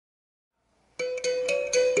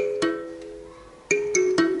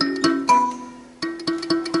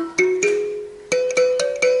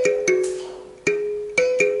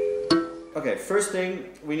first thing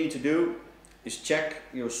we need to do is check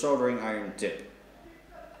your soldering iron tip.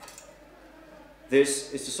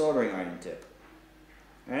 This is the soldering iron tip.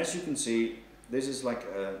 As you can see, this is like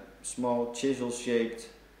a small chisel shaped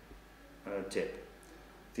tip.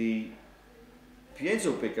 The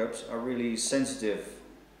piezo pickups are really sensitive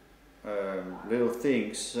little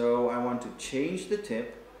things, so I want to change the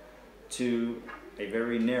tip to a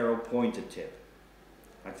very narrow pointed tip,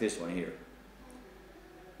 like this one here.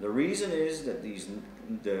 The reason is that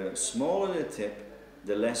the smaller the tip,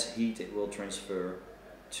 the less heat it will transfer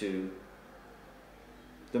to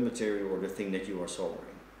the material or the thing that you are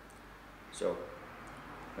soldering. So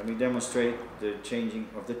let me demonstrate the changing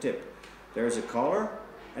of the tip. There is a collar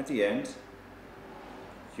at the end.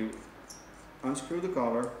 You unscrew the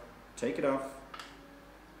collar, take it off.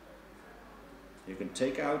 You can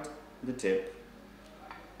take out the tip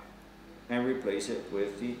and replace it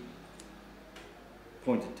with the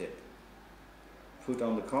pointed tip. Put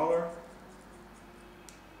on the collar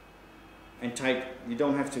and tighten. You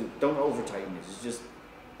don't have to, don't over tighten it. It's just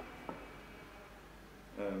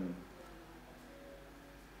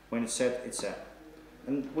when it's set, it's set.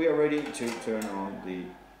 And we are ready to turn on the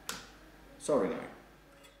soldering iron.